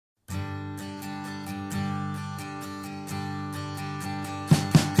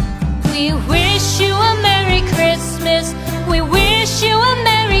We wish you a Merry Christmas. We wish you a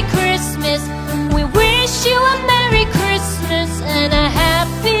Merry Christmas. We wish you a Merry Christmas and a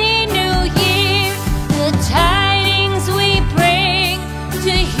Happy New Year. The tidings we bring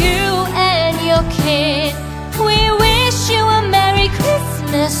to you and your kid. We wish you a Merry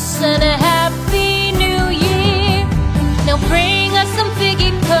Christmas and a Happy New Year. Now bring us some figgy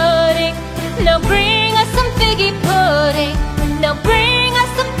pudding. Now bring us some figgy pudding. Now bring us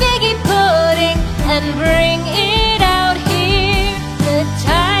some figgy pudding and bring it out here. The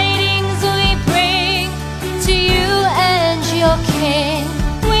tidings we bring to you and your king.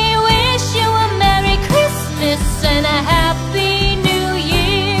 We wish you a Merry Christmas and a Happy New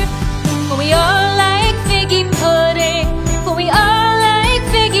Year. For we all like figgy pudding. For we all like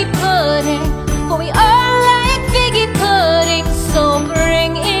figgy pudding. For we all like figgy pudding. So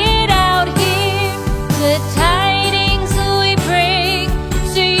bring it out here. The tidings we bring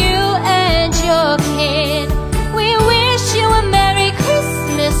to you and your kid. We wish you a Merry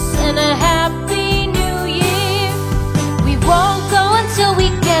Christmas and a Happy New Year. We won't go until we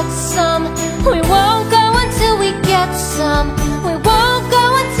get some. We won't go until we get some. We won't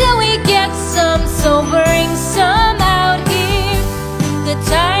go until we get some. So bring some out here. The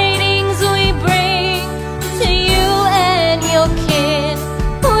tidings we bring to you and your kid.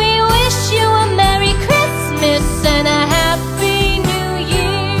 We wish you a Merry Christmas and a Happy New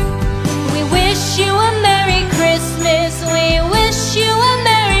Year. We wish you a Merry Christmas. We wish you a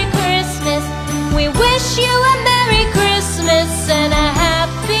Merry Christmas. We wish you a Merry Christmas and a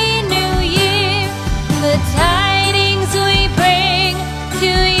Happy New Year. The tidings we bring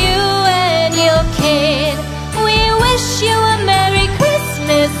to you and your kid. We wish you a Merry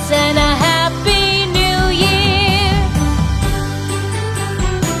Christmas and a Happy New Year.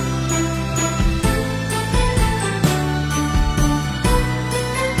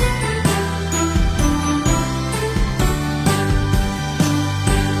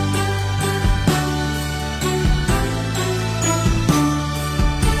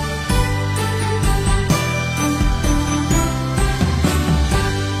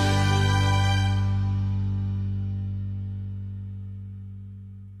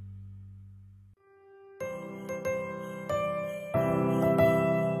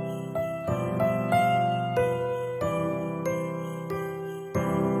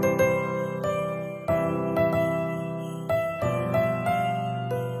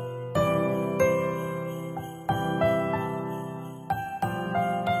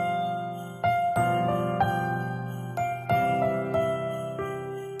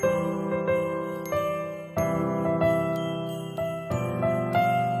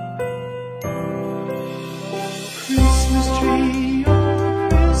 Christmas tree, oh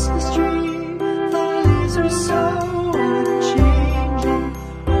Christmas tree, the leaves are so unchanging.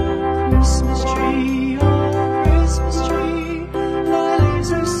 Oh Christmas tree, oh Christmas tree, the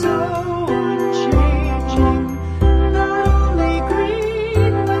leaves are so unchanging. Not only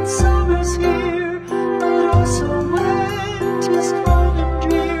green when summer's here, but also when 'tis cold and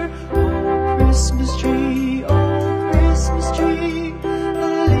drear. Oh Christmas tree, the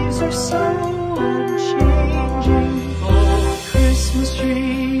leaves are so unchanging. Oh Christmas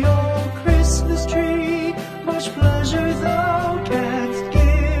tree, much pleasure thou canst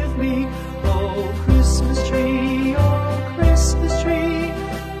give me. Oh Christmas tree,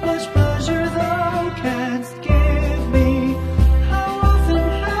 much pleasure thou canst give me. How often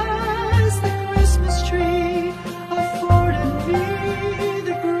has the Christmas tree afforded me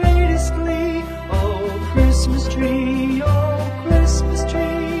the greatest glee? Oh Christmas tree,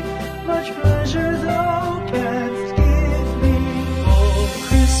 much pleasure thou canst give me. Oh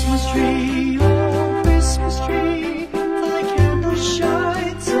Christmas tree, thy candles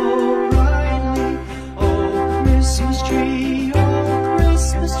shine so brightly. Oh Christmas tree,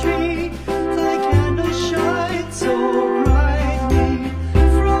 thy candles shine so brightly.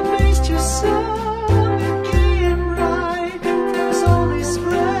 From base to summit, gay and bright, there's only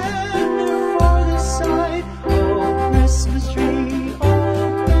splendor for the sight. Oh Christmas tree,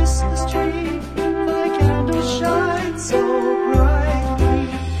 thy candles shine so brightly.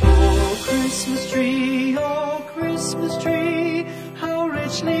 Oh Christmas tree, how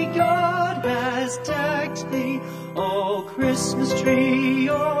richly God has decked thee. Oh Christmas tree,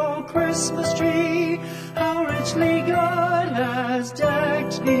 how richly God has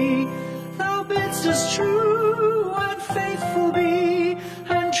decked thee. Thou bidst us true and faithful be,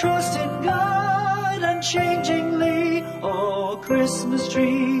 and trust in God unchangingly. Oh Christmas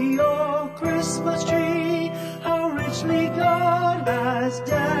tree, how richly God has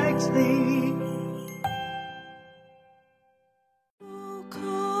decked thee. Oh,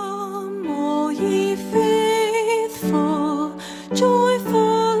 come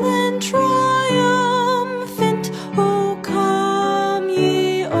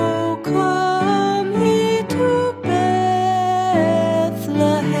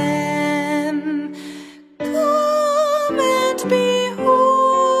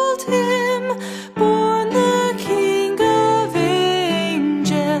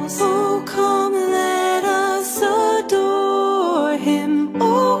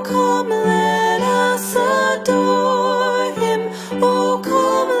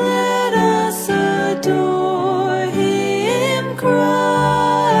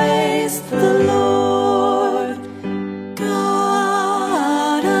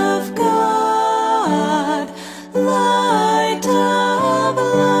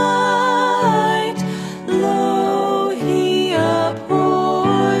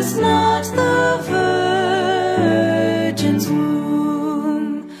was not the virgin's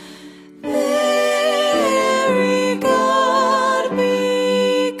womb. Very God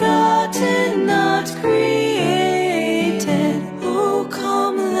begotten, not created. Oh,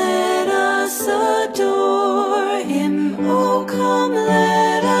 come, let us adore him. Oh, come,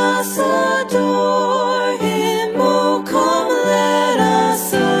 let us adore him. Oh, come, let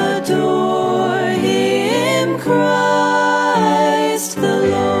us adore him, Christ the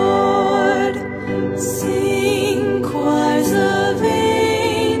Lord. Sing, choirs of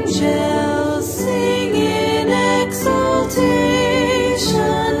angels, sing in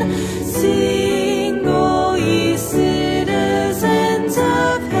exaltation. Sing, O ye citizens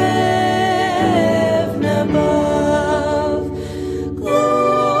of heaven above.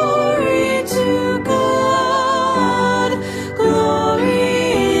 Glory to God,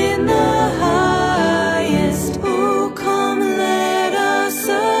 glory in the highest. Oh, come, let us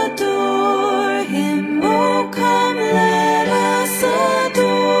adore him. Oh, come, let us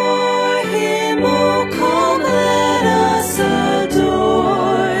adore him. Oh, come, let us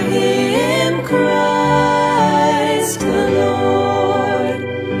adore him, Christ the Lord.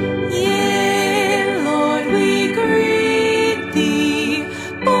 Yea, Lord, we greet thee,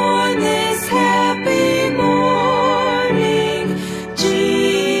 born this happy morning.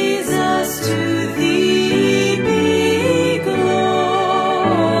 Jesus, to thee be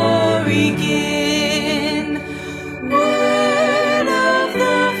glory given. Word of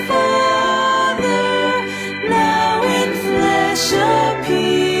the Father, now in flesh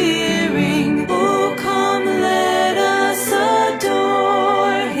appearing. Oh, come, let us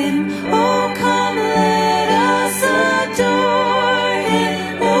adore him. Oh, come, let us adore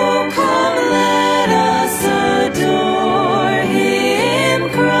him. Oh, come, let us adore him,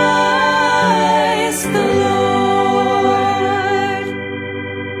 Christ the Lord.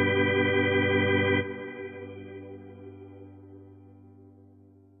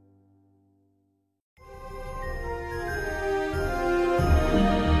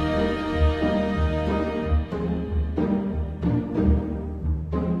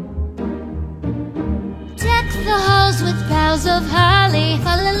 Deck the halls with boughs of holly,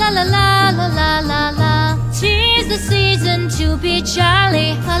 fa la la la la la la la la. 'Tis the season to be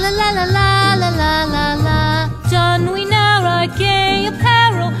jolly, fa la la la la la la la la. Don we now our gay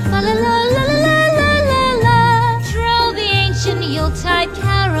apparel, fa la la la la la la la la. Troll the ancient Yuletide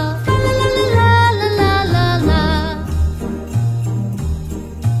carol, fa la la la la la la la la.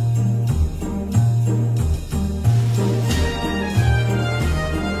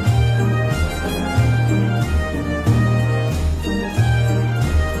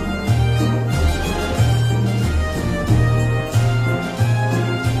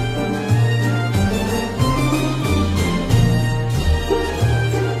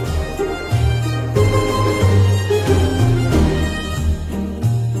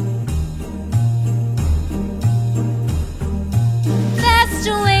 Fast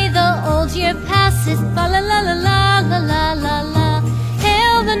away the old year passes, fa la la la la la la la la.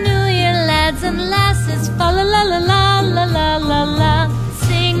 Hail the new year, lads and lasses, fa la la la la la la la la.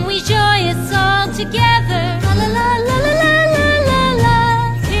 Sing we joyous all together, fa la la la la la la la la.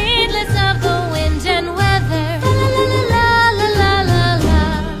 Heedless of the wind and weather, fa la la la la la la la.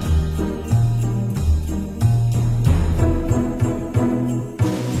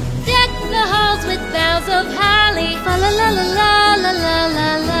 Deck the halls with boughs of holly, fa la la la la la la la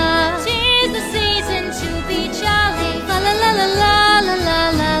la. 'Tis the season to be jolly, fa la la la la la la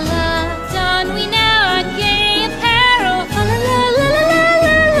la la. Don we now our gay apparel, fa la la la la la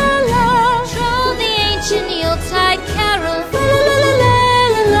la la la. Troll the ancient Yuletide carol, fa la la la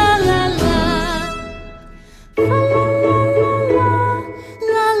la la la la. Fa la la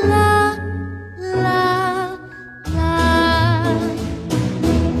la la la la.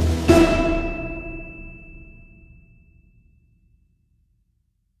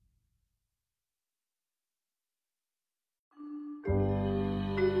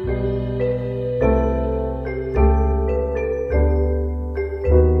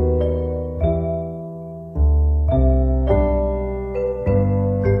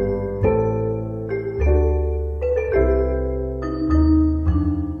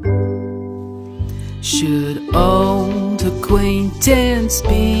 Should old acquaintance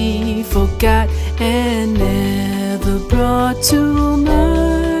be forgot and never brought to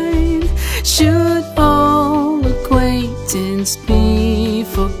mind? Should old acquaintance be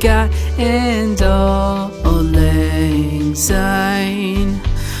forgot and all lang syne?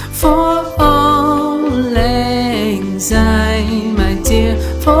 For all lang syne, my dear,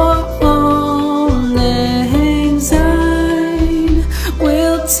 for all lang syne,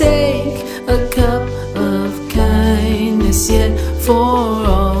 we'll take a cup of kindness yet for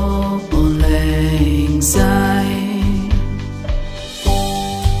all lang syne.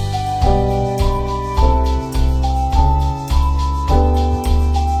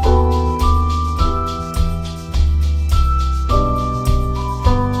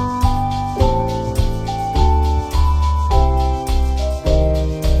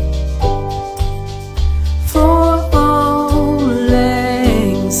 For all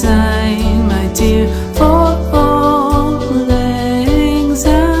lang syne, my dear, for all lang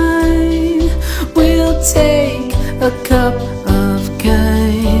syne, we'll take a cup of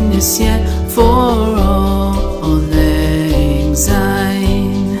kindness yet for all lang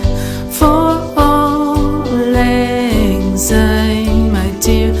syne. For all lang syne, my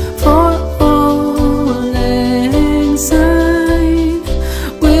dear, for all lang syne,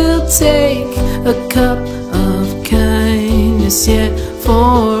 we'll take a cup of kindness yet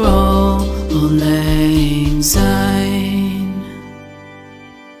for all lang syne.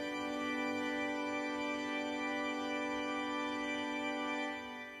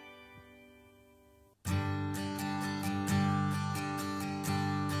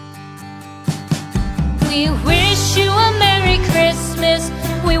 We wish you a Merry Christmas.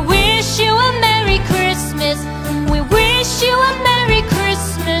 We wish you a Merry Christmas. We wish you a Merry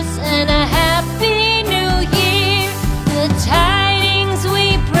Christmas and a Happy New Year. The tidings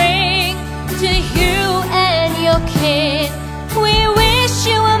we bring to you and your kid. We wish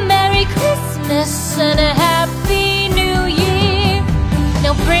you a Merry Christmas and a Happy New Year.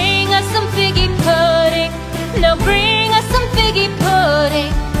 Now bring us some figgy pudding. Now bring us some figgy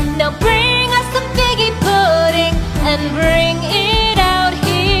pudding. Now bring us some figgy pudding and bring it out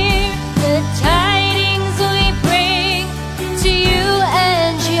here. The tidings we bring to you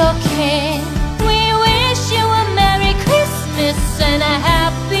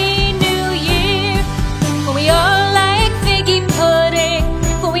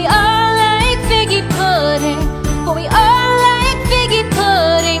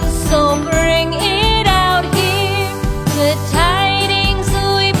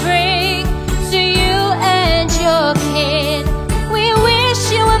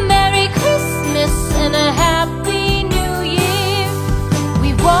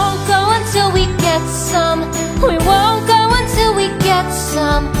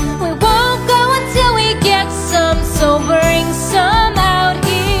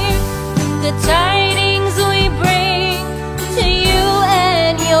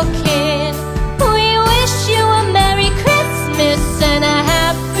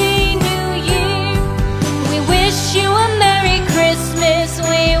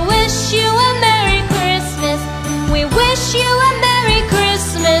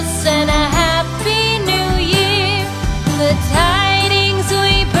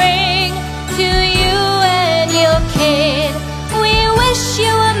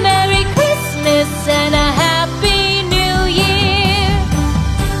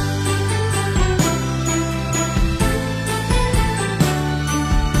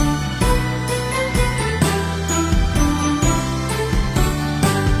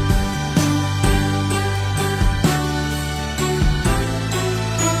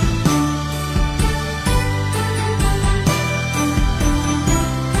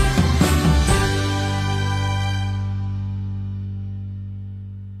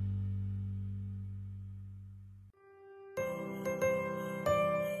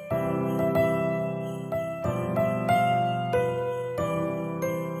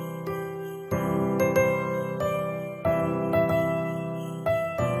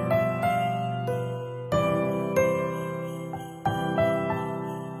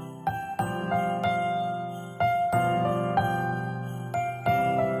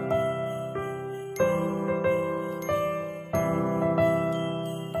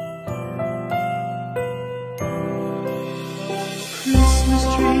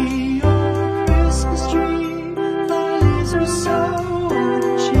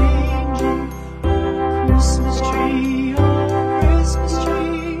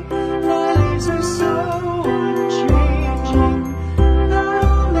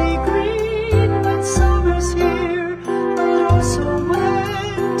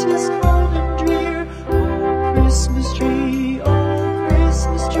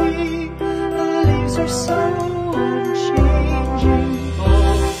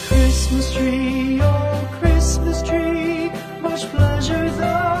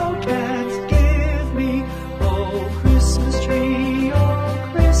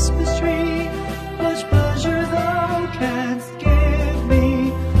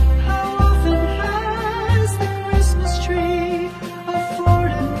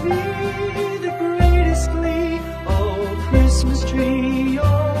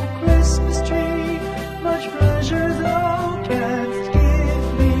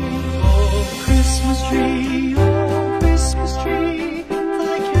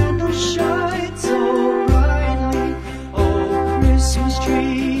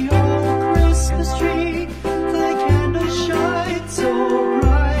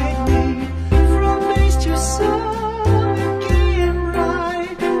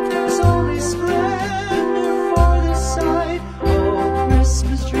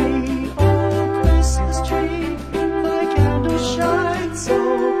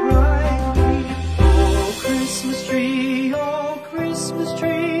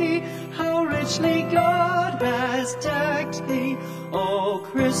richly God has decked thee. O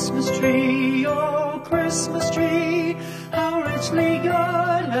Christmas tree, O Christmas tree, how richly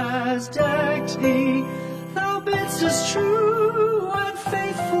God has decked thee. Thou bidst us true and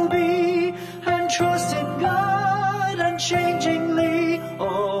faithful be, and trust in God unchangingly.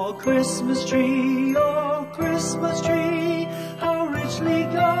 O Christmas tree, O Christmas tree, how richly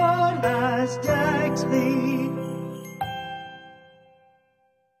God has decked thee.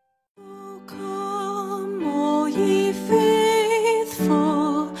 O come, all ye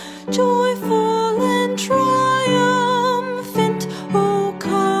faithful, joyful and triumphant. O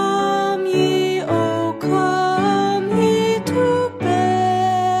come ye to Bethlehem.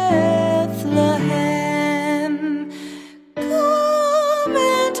 Come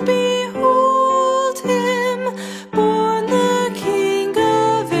and behold him, born the King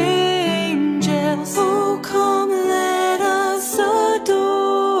of angels. O come, let us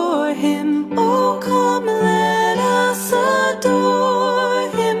adore him. O come, let us adore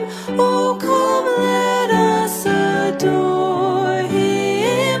him. O come, let us adore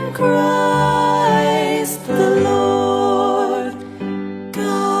him, Christ the Lord.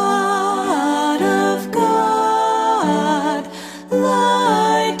 God of God,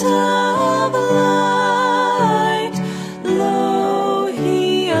 light of light, lo,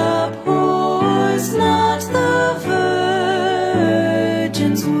 he abhors not the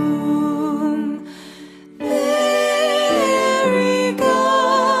virgin's womb. Very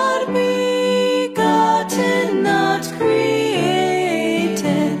God begotten, not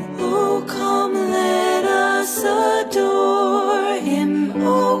created. O come, let us adore him.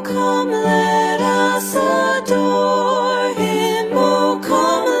 O come, let us adore him. O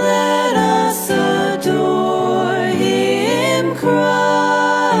come, let us adore him,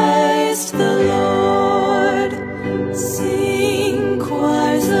 Christ the Lord. Sing,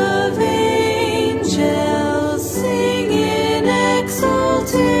 choirs of angels, sing in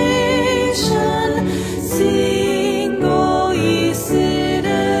exultation. Sing, all ye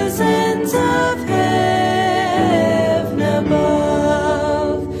citizens of heaven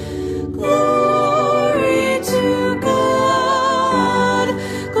above. Glory to God,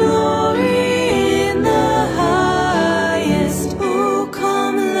 glory in the highest. O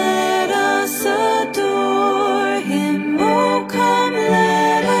come, let us adore him. O come,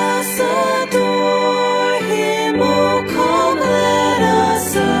 let us adore him. O come, let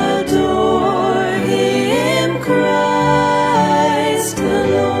us adore him, Christ the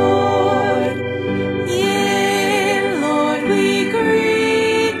Lord. Yea, Lord, we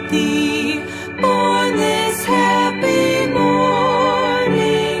greet thee, born this happy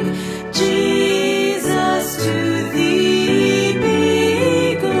morning. Jesus, to thee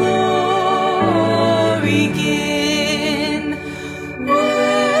be glory given.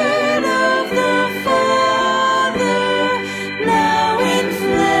 Word of the Father, now in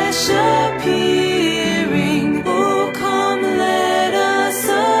flesh appearing. O come, let us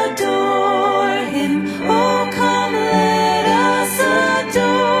adore him. O come, let us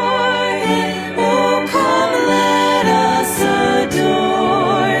adore him. O come, let us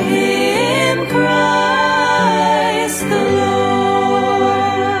adore him, Christ the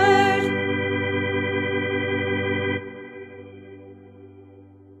Lord.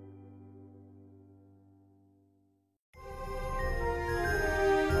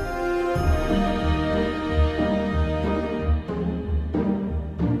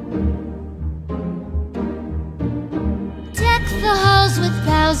 Deck the halls with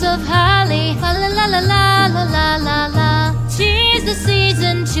boughs of holly, la la la la la la la la la. 'Tis the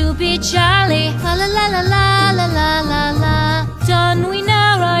season to be jolly, la la la la la la la la la. Don we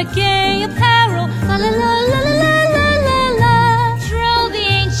now our gay apparel, la la la la la la la la la. Troll the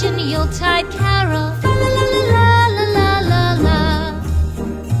ancient Yuletide carol, la la la la la la la la la.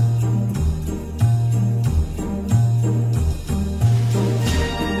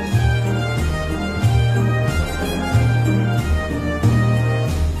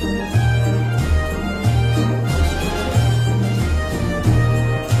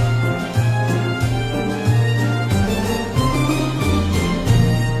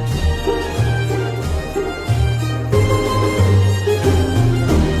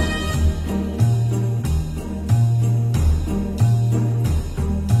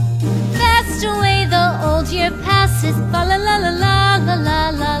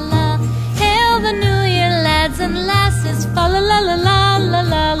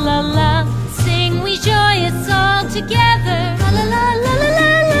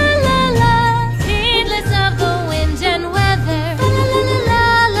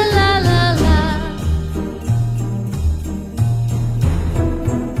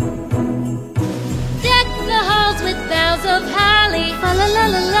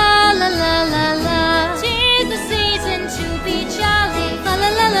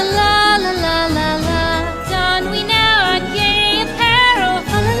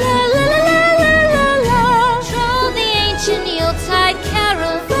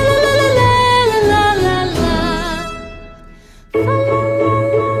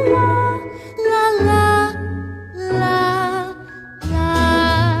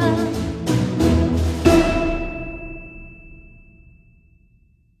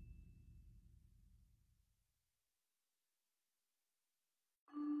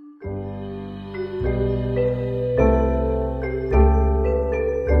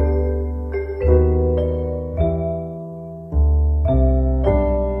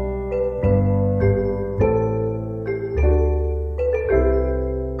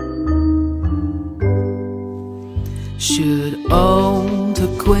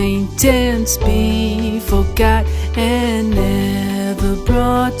 acquaintance be forgot and never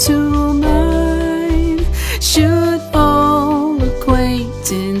brought to mind? Should all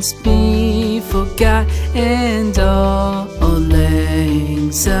acquaintance be forgot and all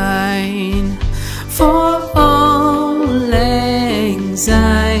lang syne? For all lang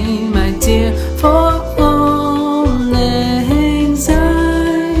syne, my dear, for all lang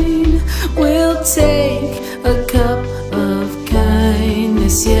syne, we'll take a cup of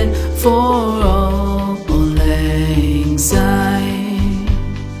kindness yet for all lang syne.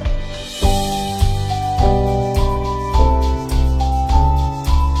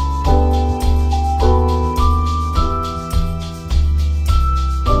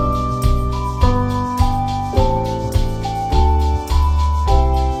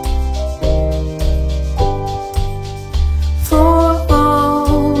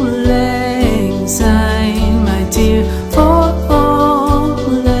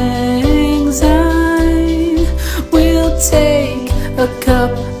 A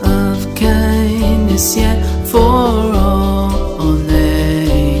cup of kindness yet for all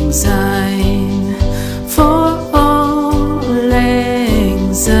lang syne. For all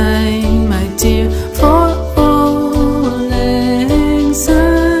lang syne, my dear, for all lang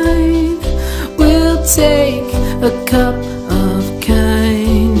syne, we'll take a cup of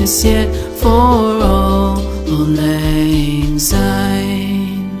kindness yet for all lang syne.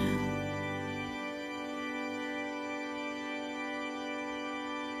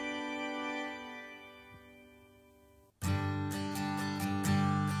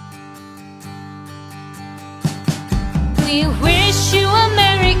 We wish you a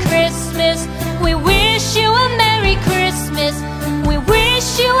Merry Christmas. We wish you a Merry Christmas. We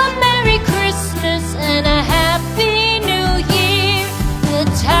wish you a Merry Christmas and a Happy New Year. The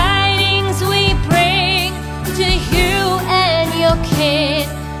tidings we bring to you and your kid.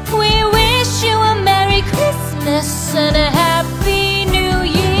 We wish you a Merry Christmas and a Happy New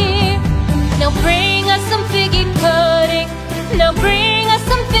Year. Now bring us some figgy pudding. Now bring us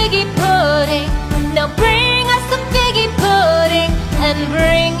some figgy pudding. Now bring us some figgy pudding and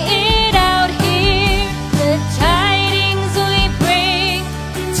bring it out here. The tidings we bring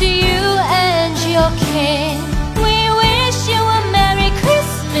to you and your kin. We wish you a Merry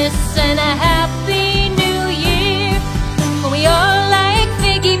Christmas and a Happy New Year. For we all like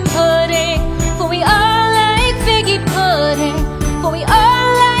figgy pudding. For we all like figgy pudding. For we all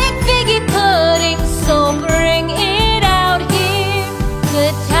like figgy pudding. So bring it out here.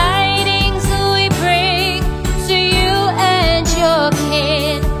 The tidings we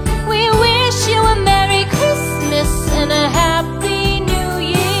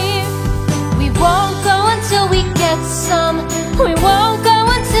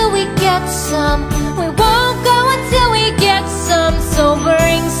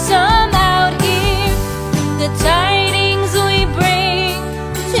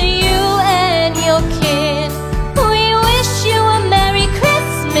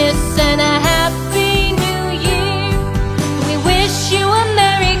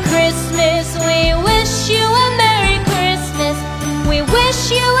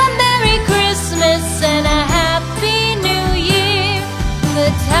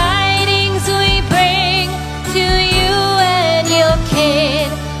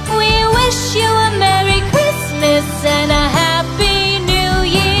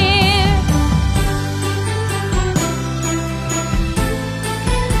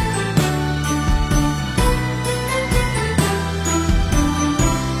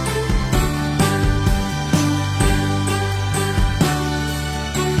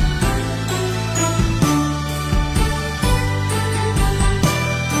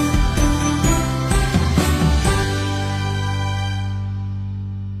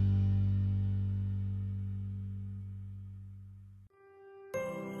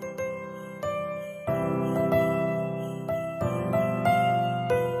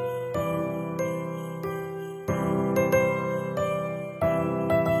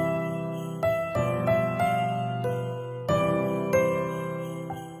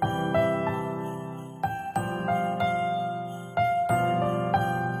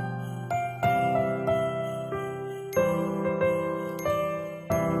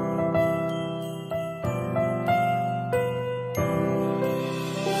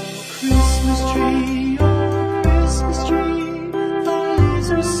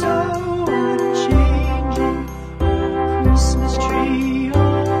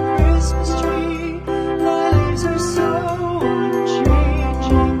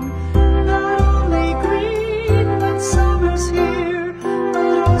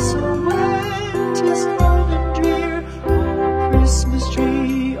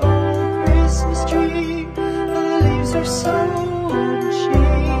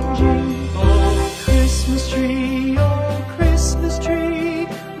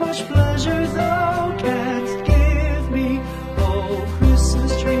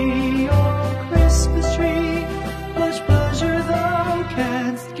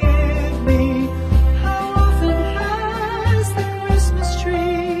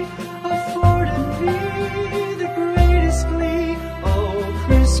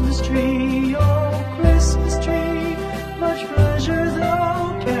tree, oh Christmas tree, much pleasure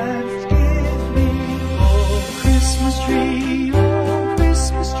thou canst give me. Oh Christmas tree, oh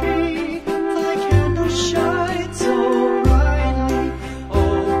Christmas tree, thy candles shine so brightly.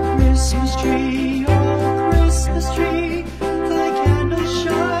 Oh Christmas tree, oh Christmas tree, thy candles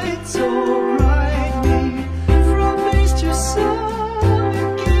shine so brightly. From base to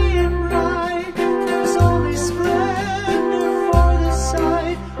summit, gay and bright, there's only splendor for the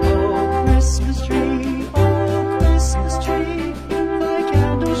sight. Oh Christmas tree, thy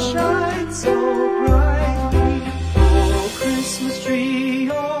candles shine so brightly. Oh Christmas tree,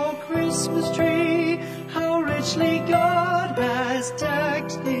 how richly God has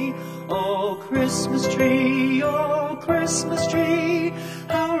decked thee. Oh Christmas tree,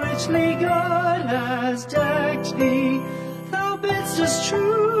 how richly God has decked thee. Thou bidst us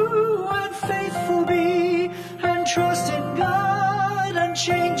true and faithful be, and trust in God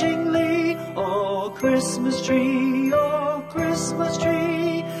unchangingly. Oh Christmas tree,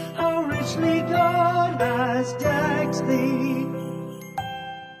 how richly God has decked thee.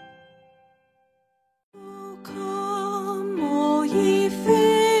 Oh, come, all ye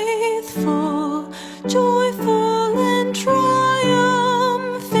faithful, joyful and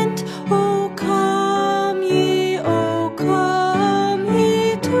triumphant. Oh, come ye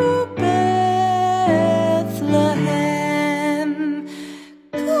to Bethlehem.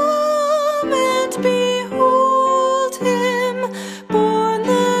 Come and behold him, born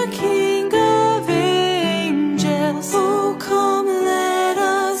the King of angels. Oh, come, let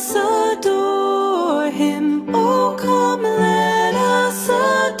us adore him. Oh, come, let us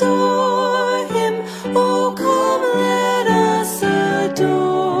adore him. Oh, come, let us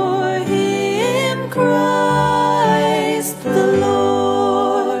adore him, Christ the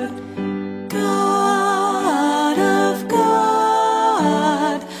Lord. God of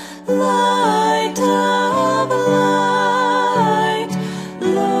God, light of light,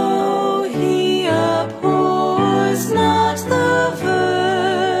 lo, he abhors not the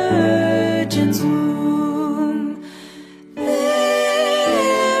virgin's womb.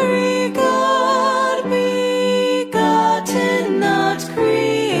 Very God begotten, not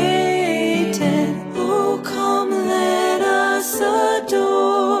created. Oh, come, let us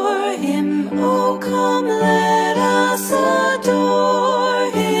adore him. Oh, come, let us adore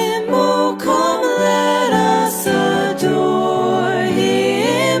him. Oh, come, let us adore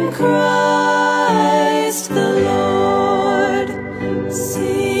him, Christ the Lord.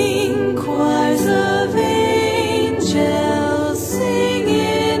 Sing, choirs of angels, sing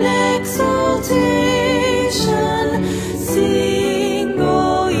in exultation. Sing,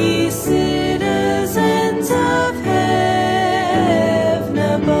 all ye citizens of heaven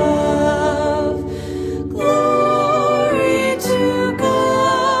above. Glory to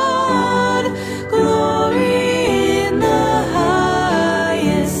God, glory in the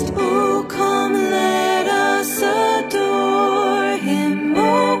highest. Oh, come, let us adore him.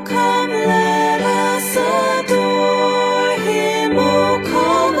 Oh, come, let us adore him. Oh,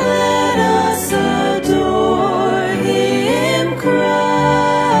 come, let us adore him,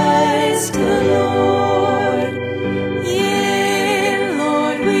 Christ the Lord. Yea,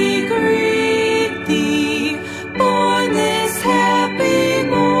 Lord, we greet thee, born this happy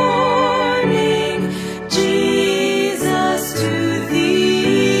morning. Jesus, to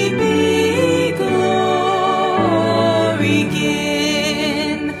thee be glory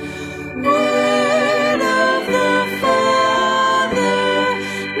given. Word of the Father,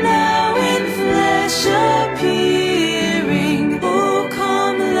 now in flesh appearing. Oh,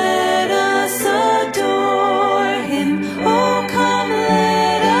 come, let us adore him. Oh, come,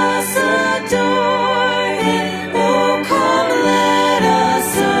 let us adore him. Oh, come, let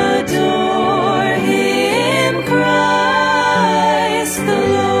us adore him, Christ the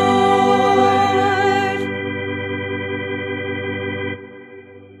Lord.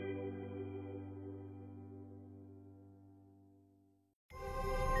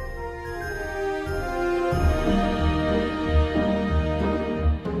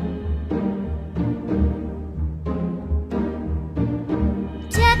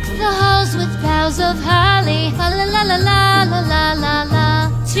 Deck the halls with boughs of holly, fa la la la la la la la la.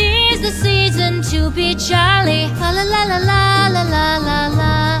 'Tis the season to be jolly, fa la la la la la la la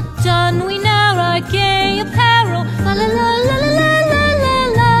la. Don we now our gay apparel, fa la la la la la la la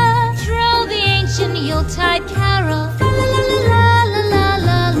la. Troll the ancient Yuletide carol, fa la la la la la la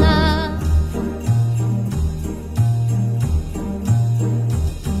la la.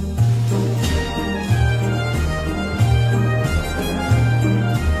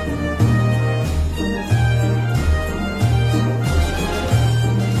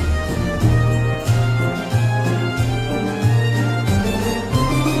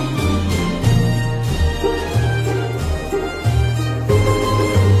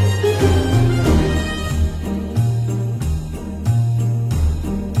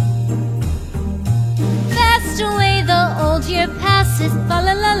 lasses, fa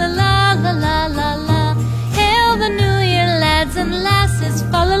la la la la la la la la. Hail the new year, lads and lasses,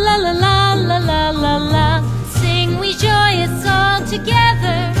 fa la la la la la la la la. Sing we joyous all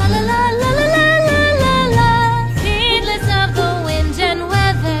together, fa la la la la la la la la. Heedless of the wind and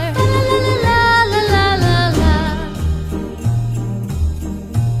weather, fa la la la la la la la.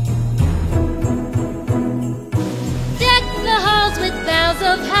 Deck the halls with boughs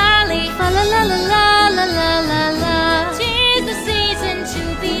of holly, fa la la la la la la la la. 'Tis the season to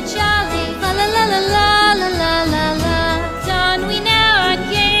be jolly, fa la la la la la la la la. Don we now our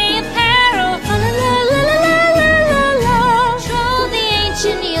gay apparel, fa la la la la la la la la. Troll the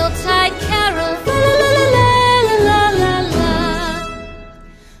ancient Yuletide carol, fa la la la la la la la la.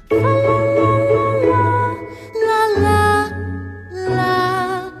 Fa la la la la la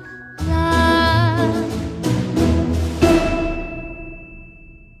la.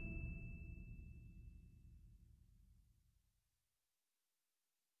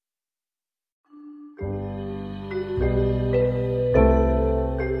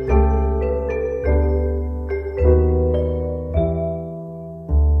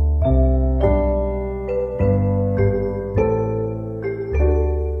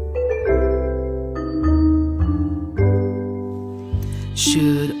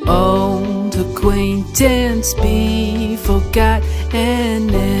 Should old acquaintance be forgot and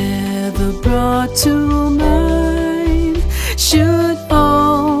never brought to mind? Should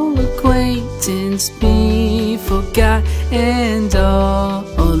old acquaintance be forgot and all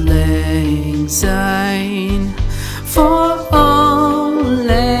lang syne? For all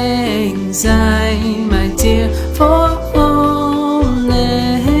lang syne, my dear, for all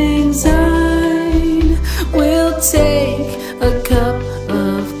lang syne, we'll take a cup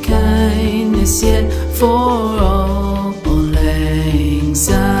of kindness yet for all lang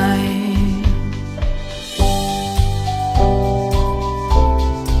syne.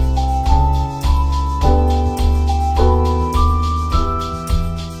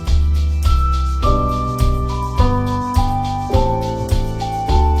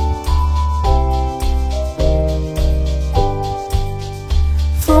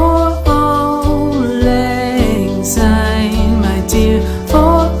 For all lang syne, my dear,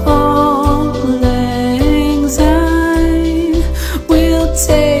 for all lang syne, we'll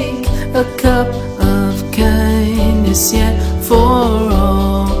take a cup of kindness yet for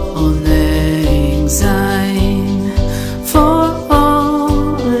all lang syne. For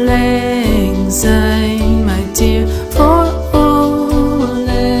all lang syne, my dear, for all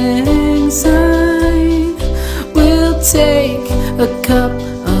lang syne, we'll take a cup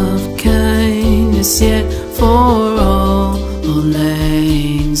of kindness yet for all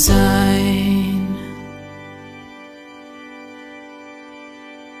lang syne.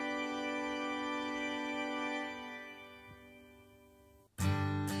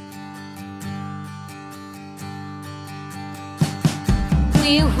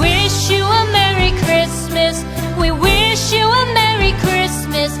 We wish you a Merry Christmas. We wish you a Merry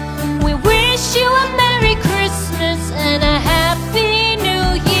Christmas. We wish you a Merry Christmas and a Happy New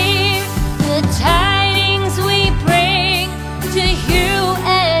Year. The tidings we bring to you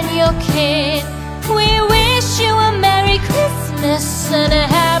and your kid. We wish you a Merry Christmas and a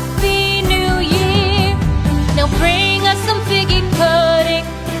Happy New Year. Now bring us some figgy pudding.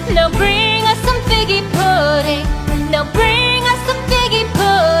 Now bring us some figgy pudding. Now bring us some figgy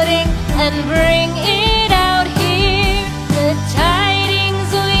pudding.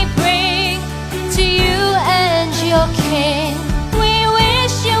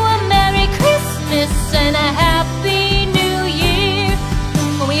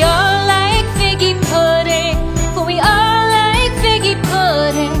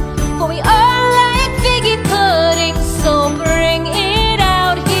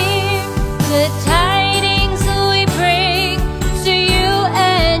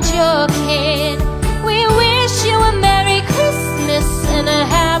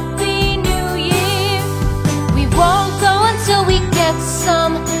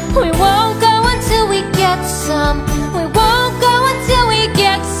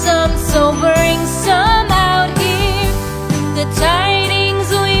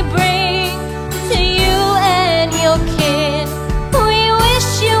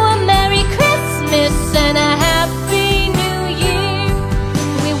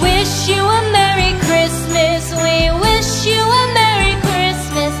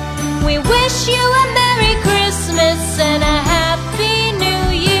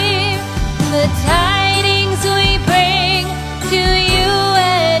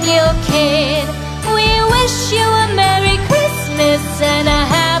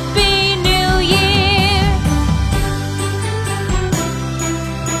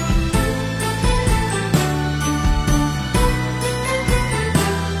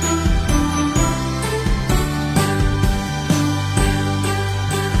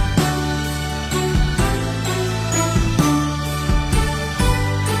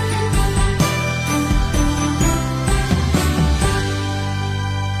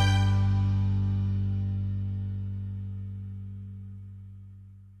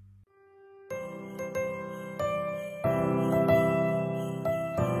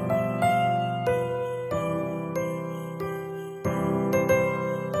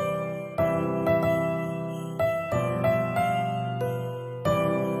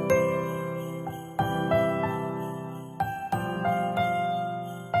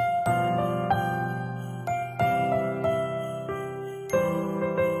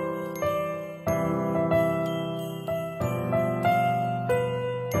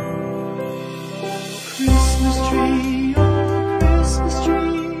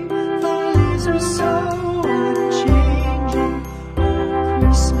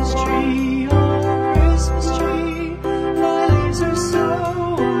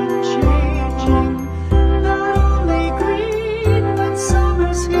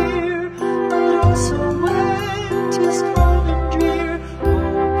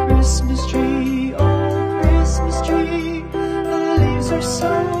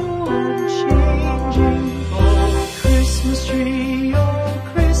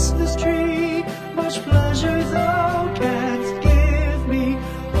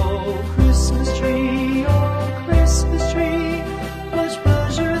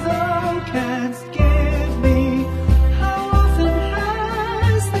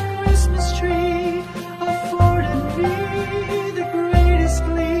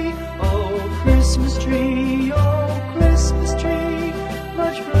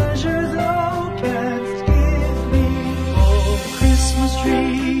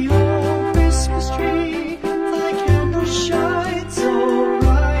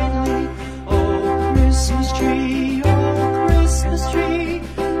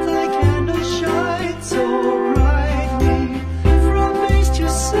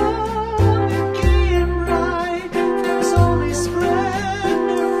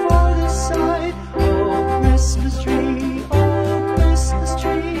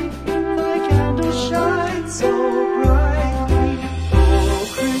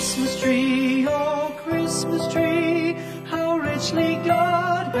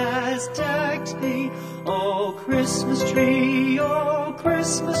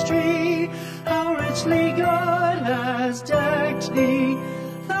 Christmas tree. How richly God has decked thee.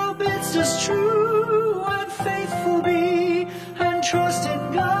 Thou bidst us true and faithful be, and trust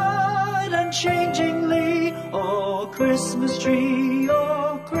in God unchangingly. Oh, Christmas tree,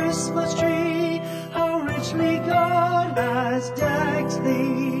 how richly God has decked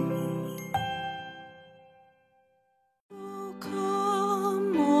thee. Oh,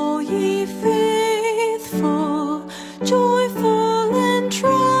 come, all ye faithful, joyful and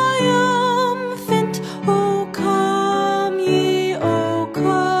triumphant. Oh, come ye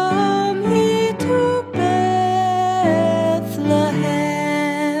to Bethlehem.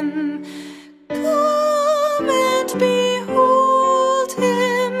 Come and behold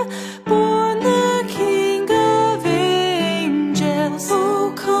him, born the King of angels.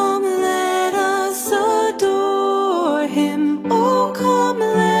 Oh, come, let us adore him. Oh, come,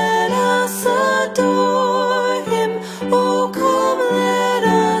 let us adore him. Oh, come, let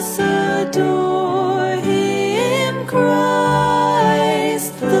us adore him,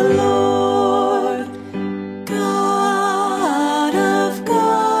 Christ the Lord. God of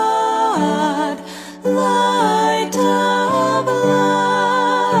God, light of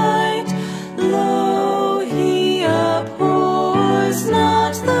light, lo, he abhors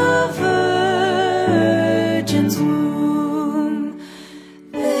not the virgin's womb.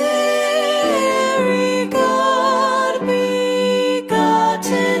 Very God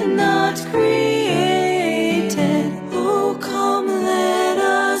begotten, not created. Oh, come, let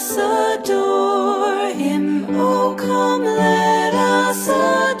us adore him. Oh, come, let us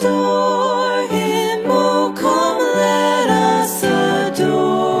adore him. Oh, come, let us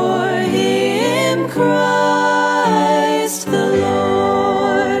adore him, Christ the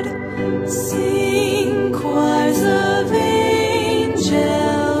Lord. Sing, choirs of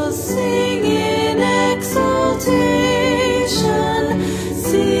angels, sing in exultation.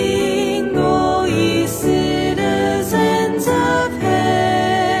 Sing, all ye citizens of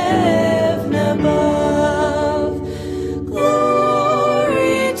heaven above.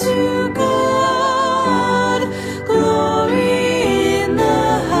 Glory to God, glory in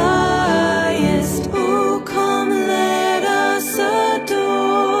the highest. Oh, come, let us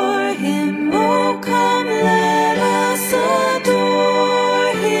adore him. Oh, come, let us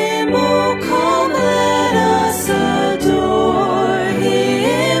adore him. Oh, come, let us adore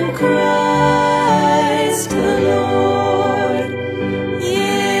him, Christ the Lord.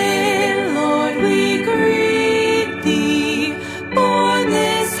 Yea, Lord, we greet thee, born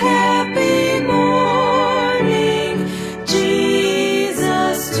this happy morning.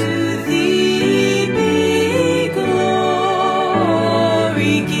 Jesus, to thee be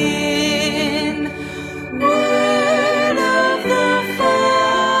glory given. Word of the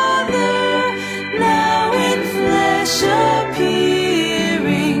Father, now in flesh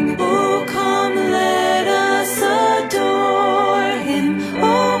appearing. Oh, come, let us adore him.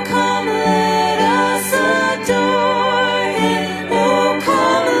 Oh, come, let us adore him. Oh,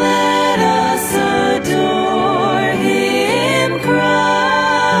 come, let us adore him,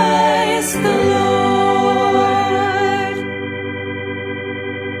 Christ the Lord.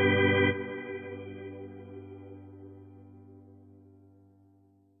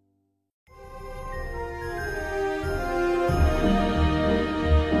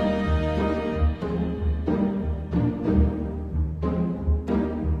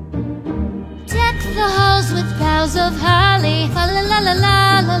 Deck the halls with boughs of holly, fa la la la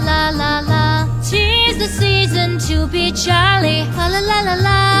la la la la la. 'Tis the season to be jolly, fa la la la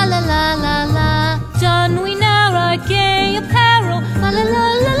la la la la la. Don we now our gay apparel, fa la la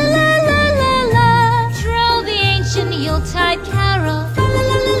la la la la la la. Troll the ancient Yuletide carol, fa la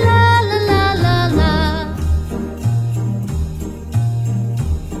la la la la la la la.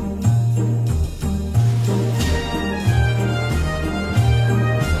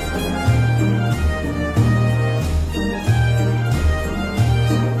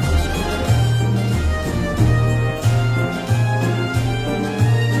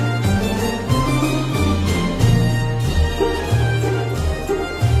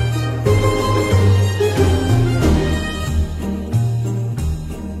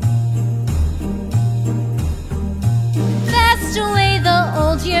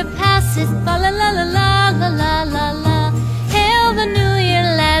 Year passes, fa la la la la la la la la. Hail the New Year,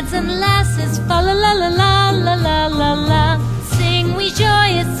 lads and lasses, fa la la la la la la la la. Sing we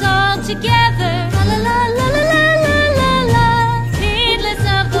joyous all together, fa la la la la la la la la. Heedless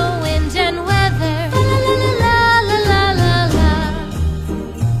of the wind and weather, fa la la la la la la la la.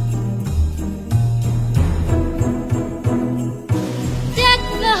 Deck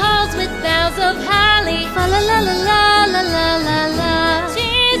the halls with boughs of holly, fa la la la la la la la la.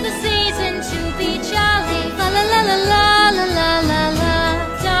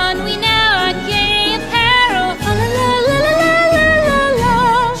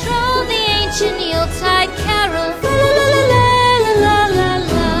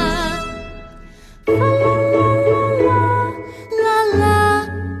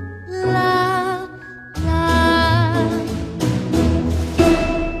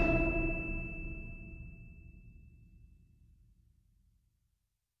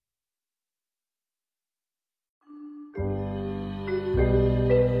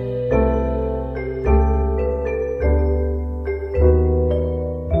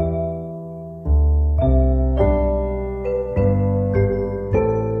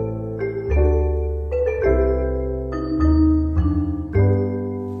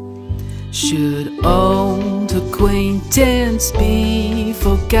 acquaintance be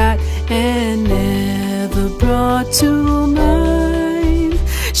forgot and never brought to mind?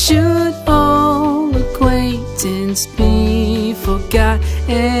 Should all acquaintance be forgot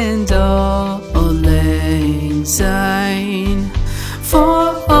and all lang syne?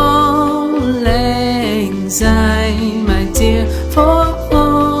 For all lang syne, my dear, for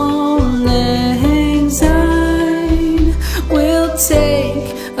all lang syne, we'll take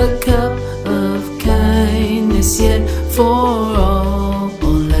a cup of kindness yet for all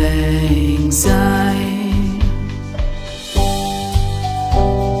lang syne.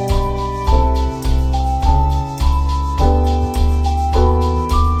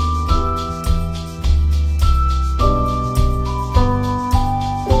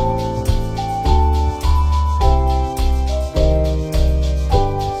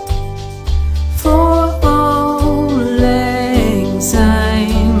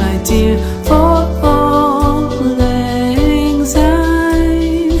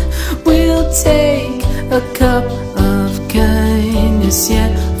 A cup of kindness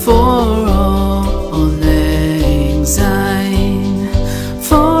yet for all lang syne.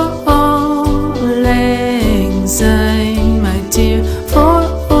 For all lang syne, my dear, for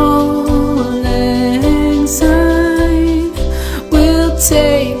all lang syne, we'll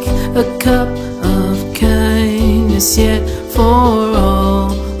take a cup of kindness yet for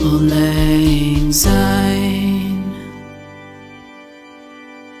all lang syne.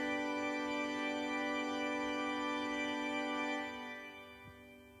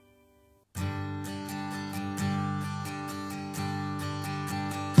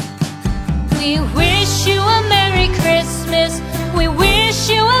 We wish you a Merry Christmas. We wish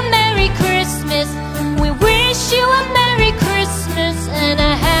you a Merry Christmas. We wish you a Merry Christmas and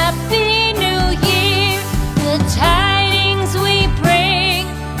a Happy New Year. The tidings we bring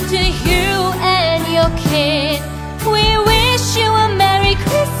to you and your kid. We wish you a Merry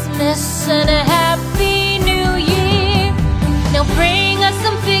Christmas and a Happy New Year. Now bring us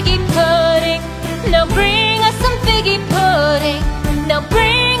some figgy pudding. Now bring us some figgy pudding. Now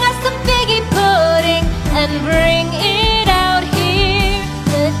bring us some figgy pudding and bring it out here.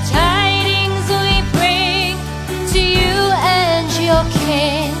 The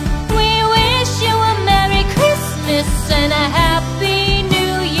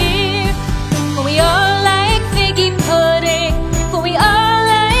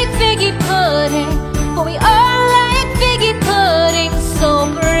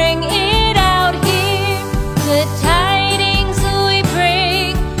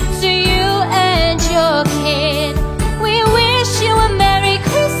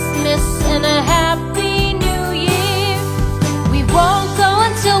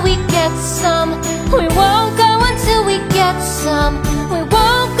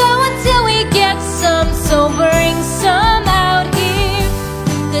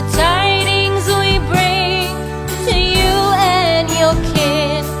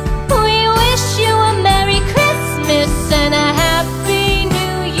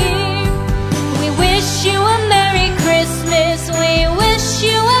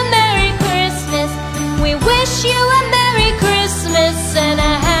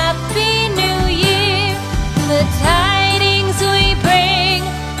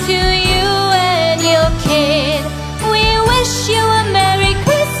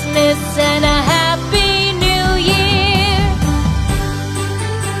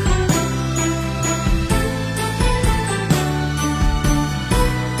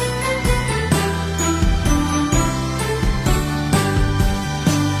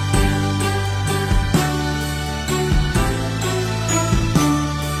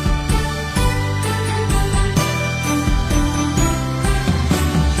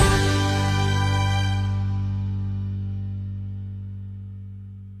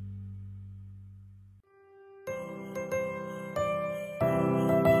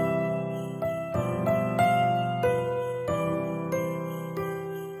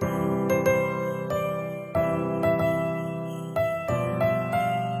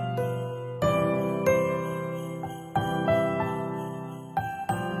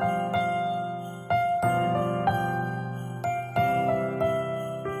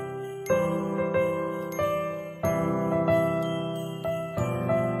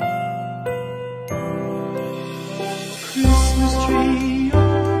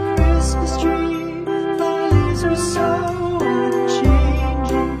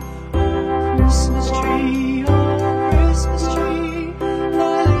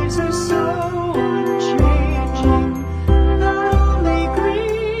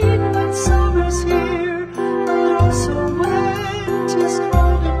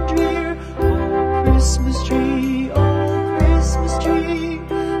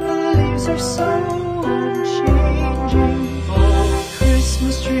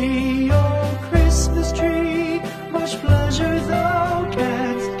Christmas tree, oh Christmas tree, much pleasure thou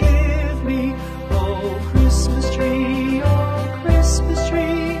canst give me. Oh Christmas tree,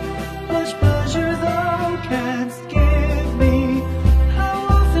 much pleasure thou canst give me. How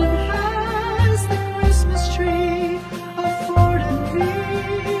often has the Christmas tree afforded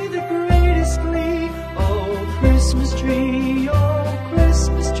me the greatest glee? Oh Christmas tree,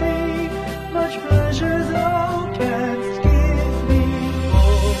 much pleasure thou canst give me.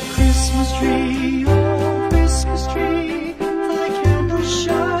 Oh Christmas tree, thy candle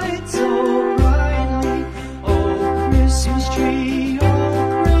shines so brightly. Oh Christmas tree,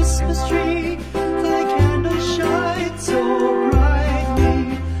 thy candle shines so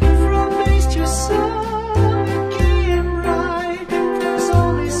brightly. From base to summit, gay and bright, there's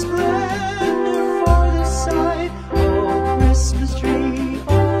only splendor for the sight. Oh Christmas tree,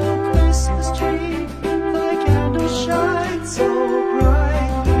 thy candle shines so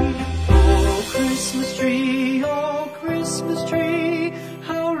brightly. Oh Christmas tree,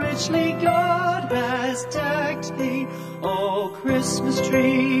 how richly God has decked thee. Oh Christmas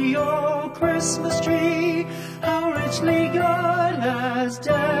tree, how richly God has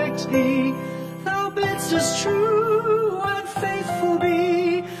decked thee. Thou bidst us true and faithful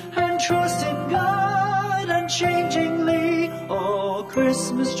be, and trust in God unchangingly. Oh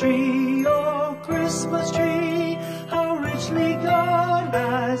Christmas tree, how richly God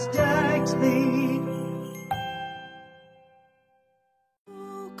has decked thee.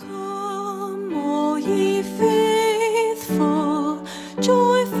 Come, all ye faithful,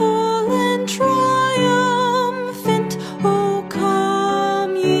 joyful and triumphant. O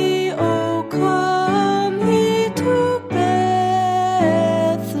come ye to Bethlehem.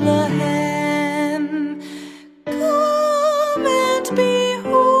 Come and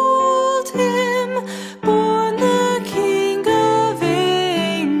behold him, born the King of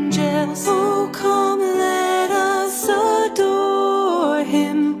angels. Oh come, let us adore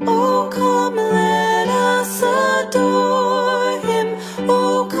him. Oh come, let us adore him.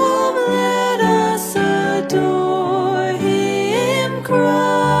 Oh come, let us adore him.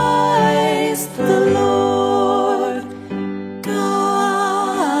 Christ the Lord,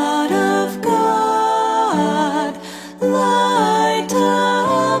 God of God, light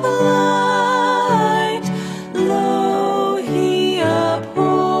of light. Lo, he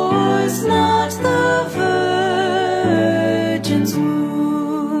abhors not the virgin's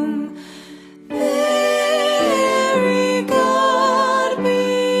womb. Very God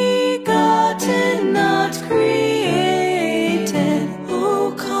begotten, not created.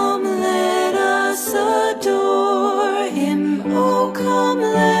 Oh come, let us adore him. Oh come,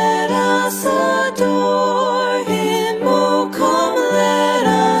 let us adore him. Oh come, let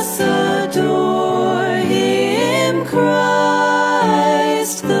us adore him.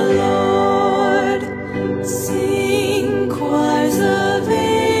 Christ the Lord. Sing, choirs of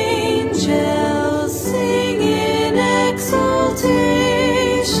angels, sing in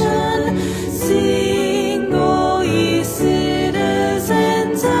exultation. Sing, all ye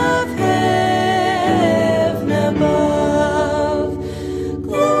citizens of heaven above.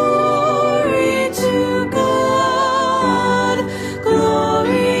 Glory to God,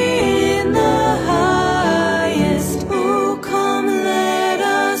 glory in the highest. Oh come, let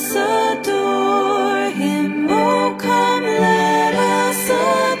us adore him. Oh come, let us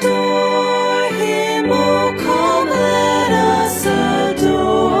adore him. Oh come, let us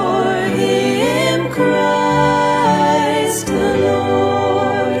adore him. Christ the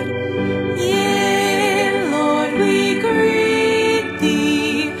Lord. Yea, Lord, we greet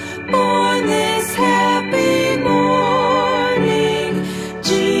thee, born this happy morning.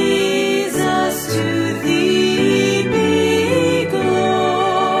 Jesus, to thee be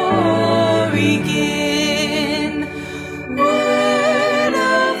glory given. Word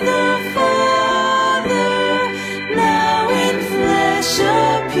of the Father, now in flesh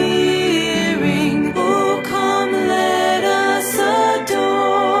appearing. Oh come, let us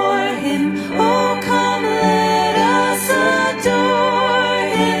adore him. Oh come, let us adore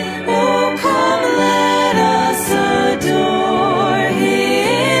him. Oh come, let us adore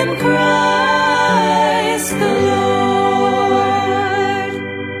him. Christ the Lord.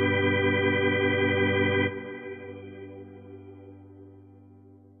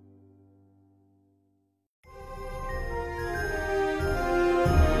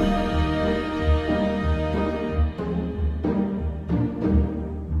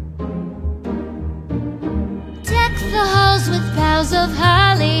 Deck the halls with boughs of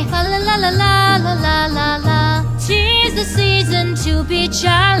holly. La la la la la la la la la. 'Tis the season to be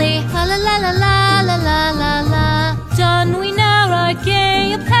jolly. La la la la la la la la la. Don we now our gay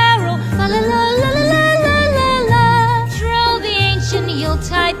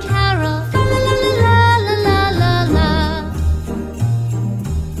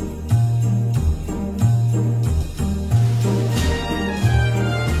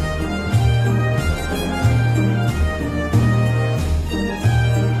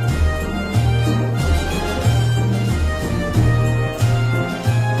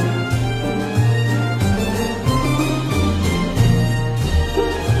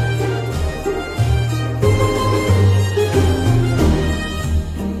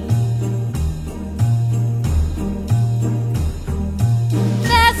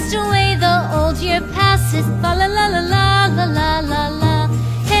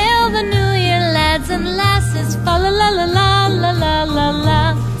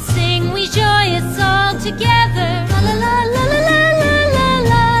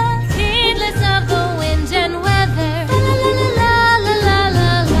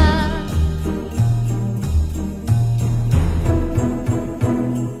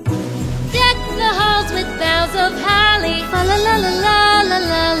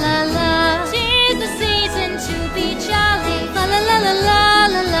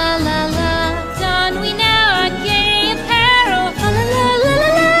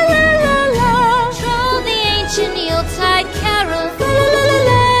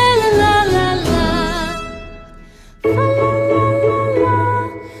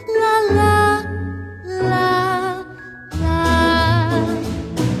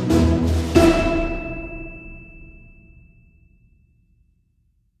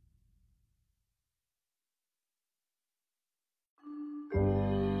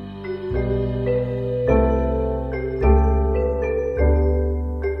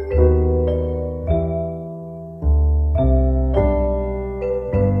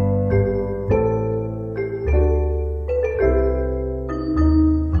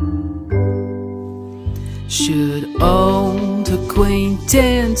Should old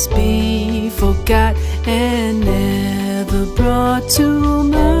acquaintance be forgot and never brought to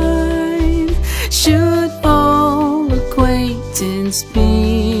mind? Should old acquaintance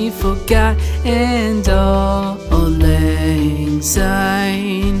be forgot and all lang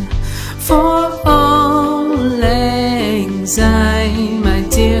syne? For all lang syne, my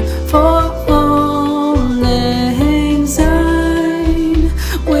dear, for all lang syne,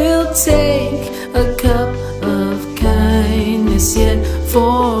 we'll take a cup of kindness yet for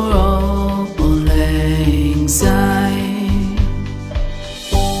all lang syne.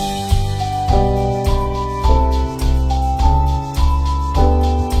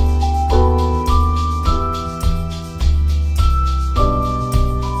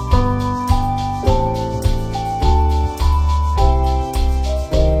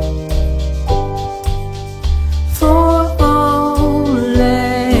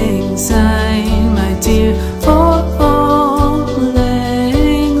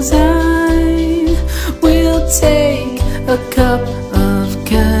 Take a cup of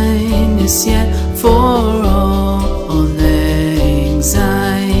kindness yet for all lang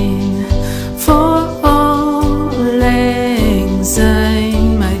syne. For all lang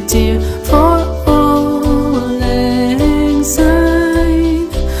syne, my dear, for all lang syne,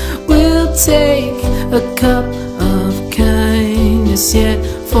 we'll take a cup of kindness yet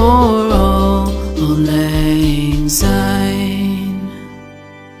for all lang syne.